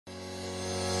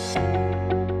Hi,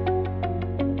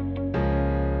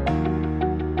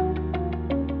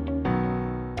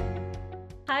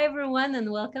 everyone,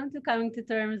 and welcome to Coming to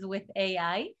Terms with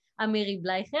AI. I'm Miri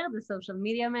Bleicher, the social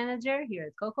media manager here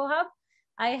at Coco Hub.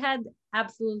 I had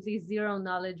absolutely zero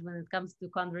knowledge when it comes to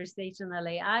conversational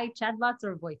AI, chatbots,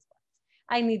 or voice bots.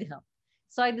 I need help.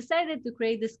 So I decided to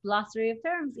create this glossary of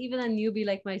terms even a newbie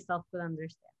like myself could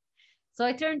understand. So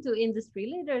I turned to industry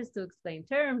leaders to explain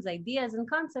terms, ideas, and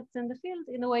concepts in the field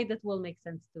in a way that will make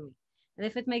sense to me. And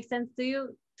if it makes sense to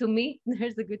you, to me,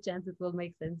 there's a good chance it will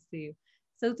make sense to you.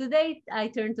 So today I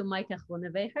turn to Maaike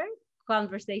Groeneweger,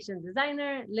 conversation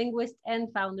designer, linguist,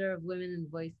 and founder of Women in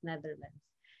Voice Netherlands.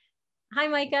 Hi,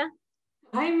 Maaike.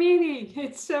 Hi, Miri.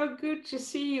 It's so good to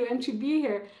see you and to be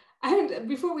here. And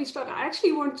before we start, I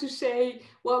actually want to say,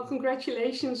 well,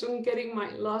 congratulations on getting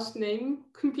my last name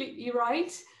completely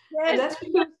right. Yes. And that's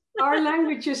because our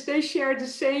languages, they share the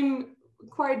same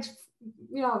quite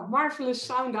marvelous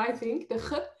sound, I think. The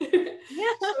g.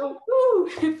 Yeah. So,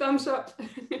 woo, thumbs up.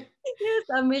 Yes,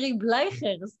 I'm Miri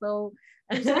Bleicher. So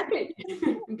Exactly.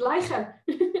 Bleicher.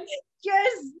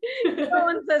 Yes, no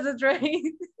one says it right.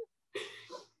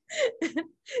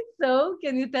 So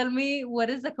can you tell me what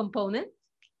is a component?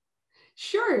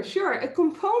 Sure. A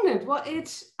component. Well,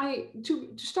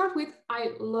 to start with,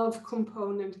 I love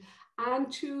component.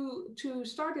 And to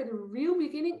start at a real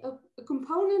beginning, a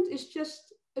component is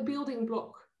just a building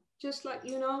block. Just like,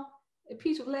 a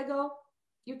piece of Lego,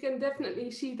 you can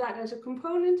definitely see that as a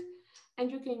component.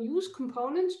 And you can use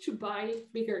components to buy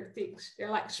bigger things.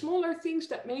 They're like smaller things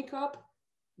that make up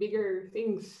bigger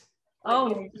things.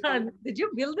 Oh, did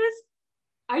you build this?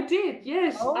 I did,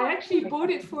 yes. Oh, I actually bought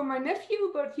it for my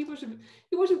nephew, but he wasn't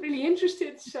really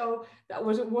interested, so that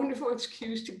was a wonderful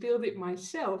excuse to build it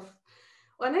myself.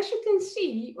 Well, and as you can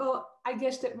see, well, I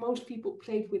guess that most people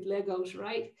played with Legos,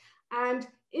 right? And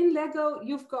in Lego,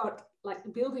 you've got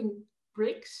like building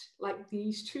bricks like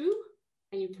these two,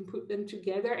 and you can put them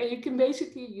together, and you can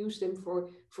basically use them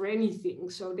for anything.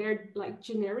 So they're like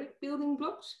generic building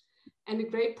blocks. And the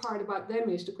great part about them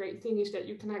is, the great thing is that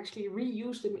you can actually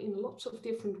reuse them in lots of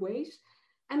different ways.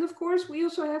 And of course, we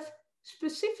also have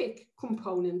specific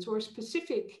components or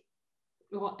specific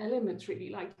elements, really,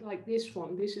 like this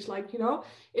one. This is like,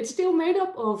 it's still made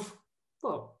up of,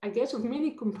 well, I guess of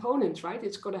many components, right?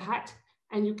 It's got a hat,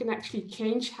 and you can actually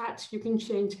change hats, you can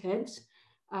change heads.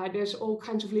 There's all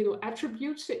kinds of little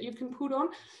attributes that you can put on,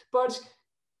 but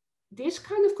this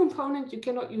kind of component you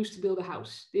cannot use to build a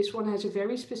house. This one has a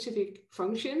very specific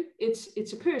function.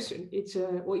 It's a person,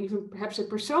 or even perhaps a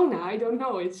persona, I don't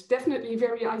know. It's definitely a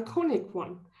very iconic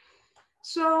one.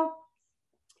 So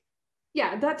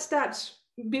yeah, that's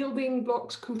building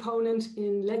blocks component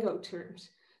in Lego terms.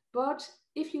 But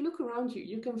if you look around you,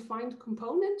 you can find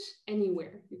components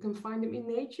anywhere. You can find them in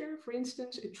nature. For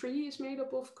instance, a tree is made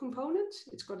up of components.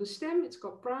 It's got a stem, it's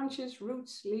got branches,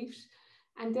 roots, leaves.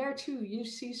 And there too, you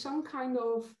see some kind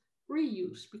of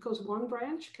reuse, because one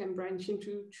branch can branch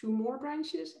into two more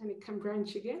branches, and it can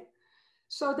branch again.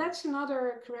 So that's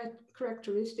another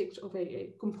characteristics of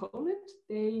a component.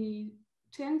 They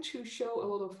tend to show a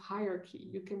lot of hierarchy.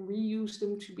 You can reuse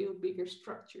them to build bigger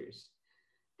structures.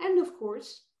 And of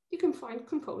course, you can find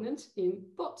components in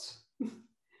bots.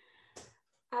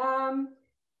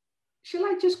 Shall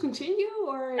I just continue,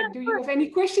 or do you have any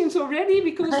questions already?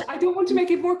 Because I don't want to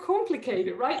make it more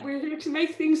complicated, right? We're here to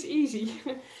make things easy.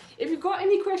 If you've got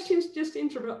any questions, just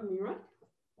interrupt me, right?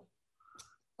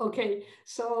 Okay,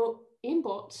 so in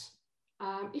bots,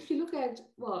 if you look at,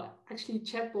 well, actually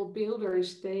chatbot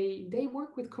builders, they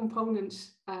work with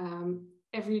components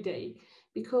every day,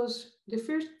 because the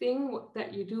first thing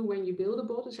that you do when you build a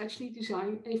bot is actually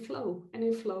design a flow, and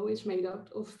a flow is made up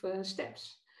of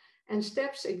steps. And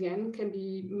steps, again, can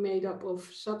be made up of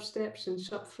sub-steps and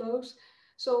sub-flows.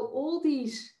 So all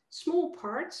these small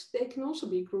parts, they can also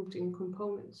be grouped in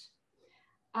components.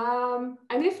 And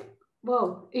if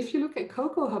you look at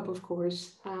Coco Hub, of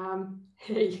course,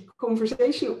 hey,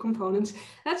 conversational components,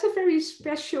 that's a very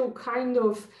special kind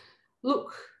of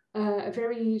look, a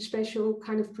very special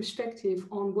kind of perspective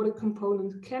on what a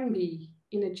component can be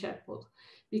in a chatbot.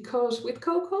 Because with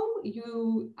Coco,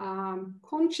 you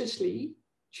consciously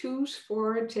choose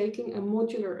for taking a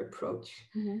modular approach.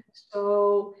 Mm-hmm.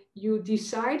 So you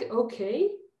decide, okay,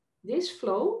 this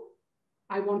flow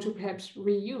I want to perhaps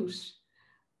reuse,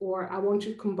 or I want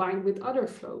to combine with other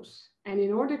flows. And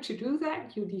in order to do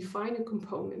that, you define a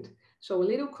component. So a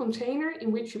little container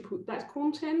in which you put that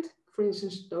content, for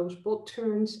instance, those bot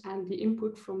turns and the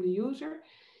input from the user,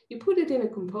 you put it in a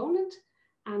component,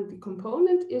 and the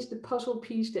component is the puzzle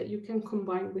piece that you can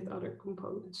combine with other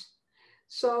components.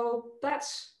 So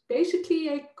that's basically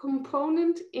a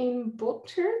component in bot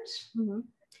terms. Mm-hmm.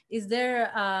 Is there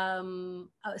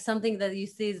something that you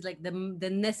see is like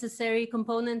the necessary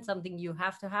component, something you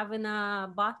have to have in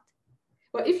a bot?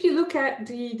 Well, if you look at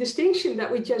the distinction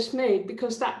that we just made,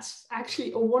 because that's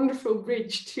actually a wonderful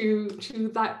bridge to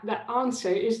that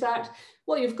answer, is that,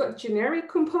 well, you've got generic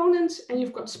components and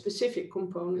you've got specific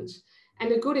components.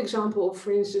 And a good example of,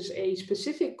 for instance, a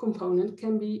specific component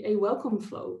can be a welcome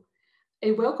flow.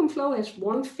 A welcome flow has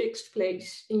one fixed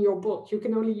place in your bot. You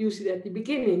can only use it at the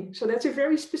beginning. So that's a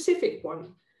very specific one.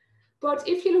 But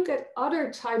if you look at other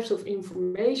types of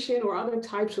information or other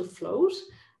types of flows,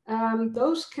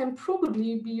 those can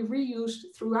probably be reused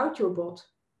throughout your bot.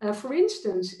 For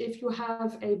instance, if you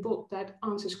have a bot that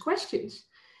answers questions,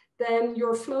 then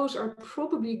your flows are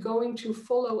probably going to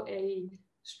follow a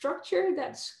structure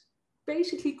that's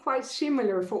basically quite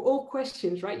similar for all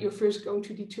questions, right? You're first going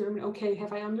to determine, okay,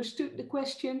 have I understood the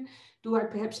question? Do I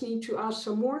perhaps need to ask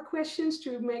some more questions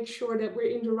to make sure that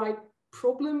we're in the right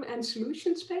problem and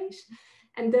solution space?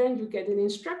 And then you get an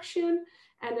instruction.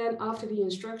 And then after the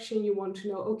instruction, you want to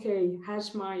know, okay,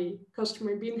 has my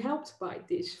customer been helped by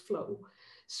this flow?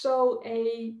 So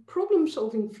a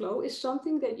problem-solving flow is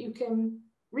something that you can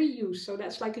reuse. So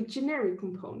that's like a generic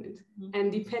component. Mm-hmm.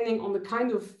 And depending on the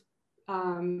kind of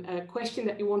question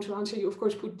that you want to answer, you of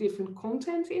course put different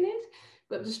content in it,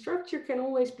 but the structure can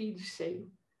always be the same.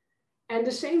 And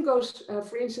the same goes,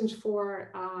 for instance,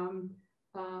 for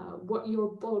what your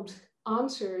bot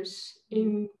answers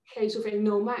in case of a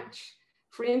no match.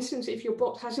 For instance, if your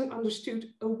bot hasn't understood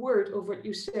a word of what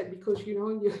you said because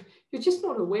you're just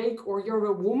not awake, or you're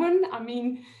a woman. I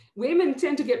mean, women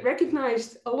tend to get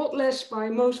recognized a lot less by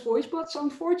most voice bots,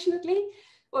 unfortunately.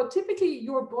 Well, typically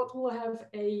your bot will have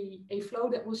a flow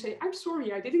that will say, I'm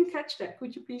sorry, I didn't catch that.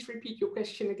 Could you please repeat your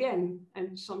question again?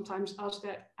 And sometimes ask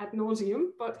that ad nauseum,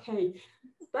 but hey,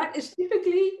 that is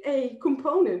typically a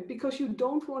component because you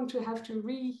don't want to have to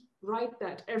rewrite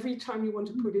that every time you want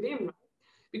to put it in,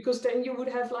 because then you would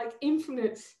have like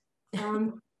infinite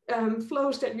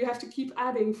flows that you have to keep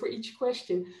adding for each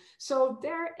question. So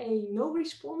there a no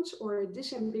response or a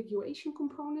disambiguation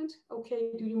component.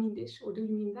 Okay, do you mean this or do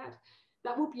you mean that?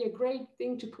 That would be a great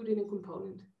thing to put in a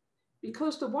component,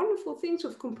 because the wonderful things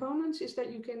of components is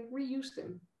that you can reuse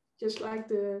them, just like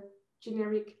the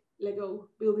generic Lego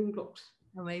building blocks.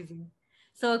 Amazing.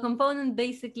 So a component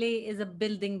basically is a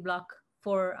building block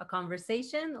for a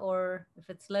conversation, or if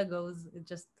it's Legos, it's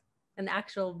just an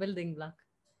actual building block.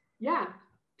 Yeah,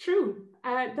 true.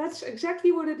 That's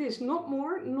exactly what it is. Not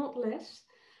more, not less.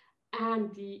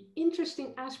 And the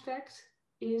interesting aspect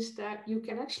is that you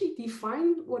can actually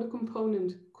define what a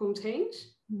component contains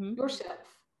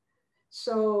yourself.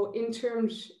 So in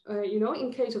terms,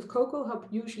 in case of Cocoa Hub,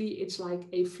 usually it's like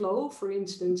a flow, for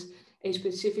instance, a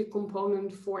specific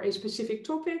component for a specific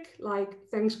topic like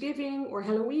Thanksgiving or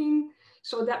Halloween.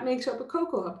 So that makes up a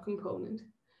Cocoa Hub component.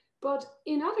 But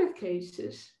in other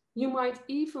cases, you might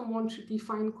even want to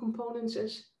define components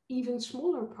as even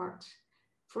smaller parts.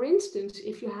 For instance,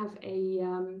 if you have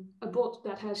a bot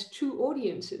that has two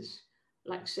audiences,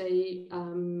 like say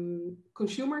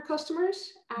consumer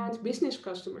customers and business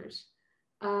customers,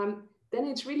 then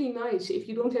it's really nice if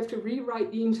you don't have to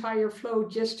rewrite the entire flow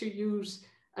just to use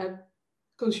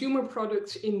consumer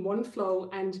products in one flow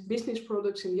and business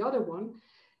products in the other one.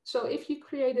 So if you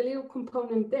create a little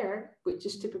component there, which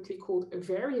is typically called a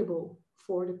variable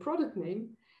for the product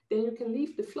name, then you can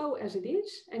leave the flow as it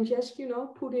is and just,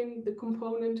 put in the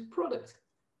component product.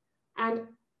 And,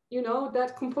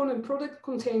 that component product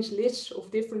contains lists of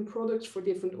different products for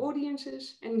different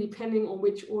audiences. And depending on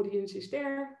which audience is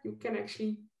there, you can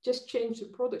actually just change the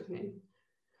product name.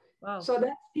 Wow. So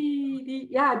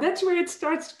that's that's where it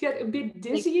starts to get a bit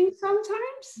dizzying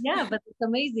sometimes. Yeah, but it's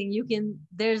amazing.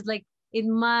 There's like,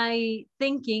 in my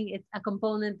thinking, a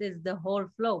component is the whole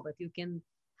flow, but you can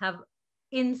have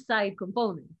inside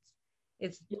components.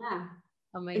 It's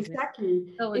amazing.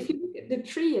 Exactly. So if you look at the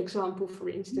tree example, for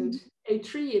instance, a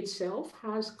tree itself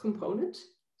has components,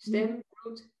 stem,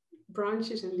 root,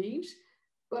 branches, and leaves,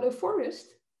 but a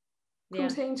forest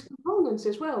contains components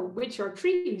as well, which are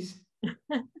trees.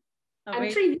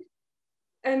 And trees.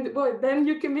 And well, then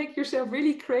you can make yourself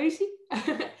really crazy.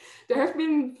 There have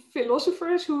been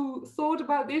philosophers who thought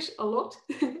about this a lot,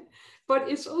 but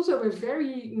it's also a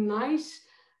very nice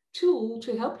tool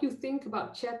to help you think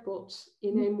about chatbots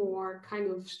in a more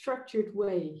kind of structured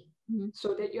way,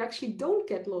 so that you actually don't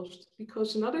get lost.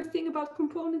 Because another thing about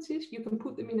components is you can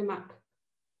put them in a map.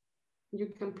 You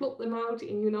can plot them out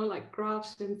in, like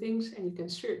graphs and things, and you can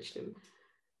search them.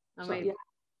 Amazing. So,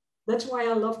 that's why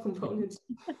I love components.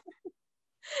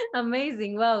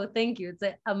 Amazing. Wow, thank you. It's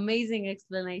an amazing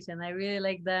explanation. I really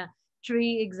like the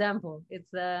tree example. It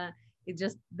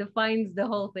just defines the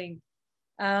whole thing.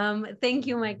 Thank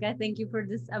you, Micah. Thank you for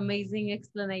this amazing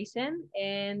explanation.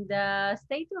 And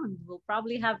stay tuned. We'll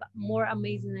probably have more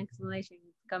amazing explanations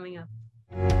coming up.